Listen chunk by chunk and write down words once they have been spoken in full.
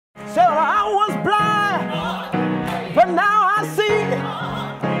was blind, but now I see.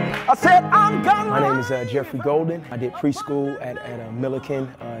 I said, I'm gonna. My name is Geoffrey Golden. I did preschool at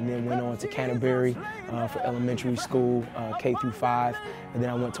Milliken, and then went on to Canterbury for elementary school, K through 5. And then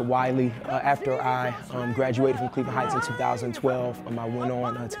I went to Wiley. After I graduated from Cleveland Heights in 2012, I went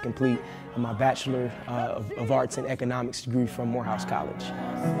on to complete my Bachelor of Arts in Economics degree from Morehouse College.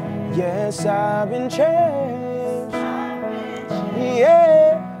 Yes, I've been changed.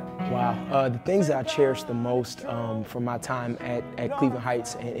 Yeah. Wow, the things that I cherish the most from my time at Cleveland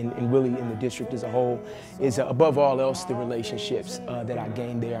Heights and really in the district as a whole is above all else the relationships that I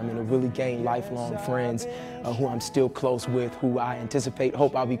gained there. I mean, I really gained lifelong friends who I'm still close with, who I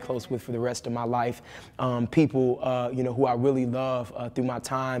hope I'll be close with for the rest of my life. People, you know, who I really love through my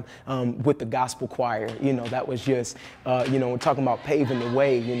time with the gospel choir. You know, that was just, you know, we're talking about paving the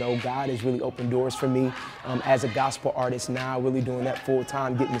way. You know, God has really opened doors for me as a gospel artist now, really doing that full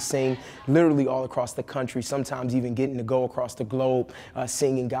time, getting to sing literally all across the country, sometimes even getting to go across the globe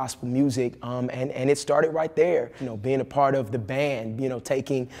singing gospel music. And it started right there, you know, being a part of the band, you know,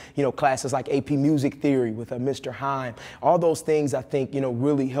 taking, you know, classes like AP Music Theory with Mr. Heim. All those things I think, you know,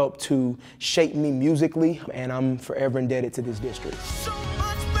 really helped to shape me musically, and I'm forever indebted to this district. So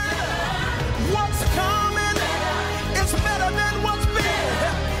much better. What's coming? It's better than what's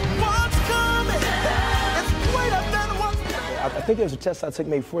been. What's coming? It's greater than what's been. I think there was a test I took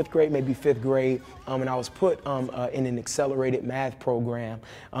maybe 4th grade, maybe 5th grade, and I was put in an accelerated math program,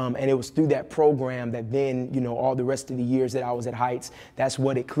 and it was through that program that then, you know, all the rest of the years that I was at Heights, that's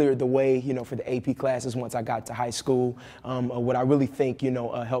what it cleared the way, you know, for the AP classes once I got to high school. What I really think, you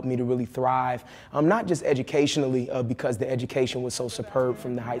know, helped me to really thrive, not just educationally, because the education was so superb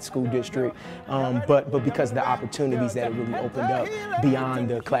from the Heights School District, but because of the opportunities that it really opened up beyond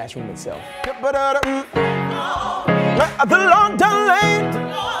the classroom itself. The Lord done laid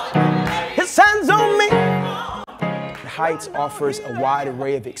His hands on me. Heights offers a wide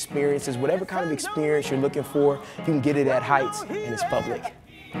array of experiences. Whatever kind of experience you're looking for, you can get it at Heights, and it's public.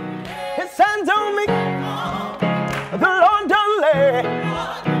 His hands on me.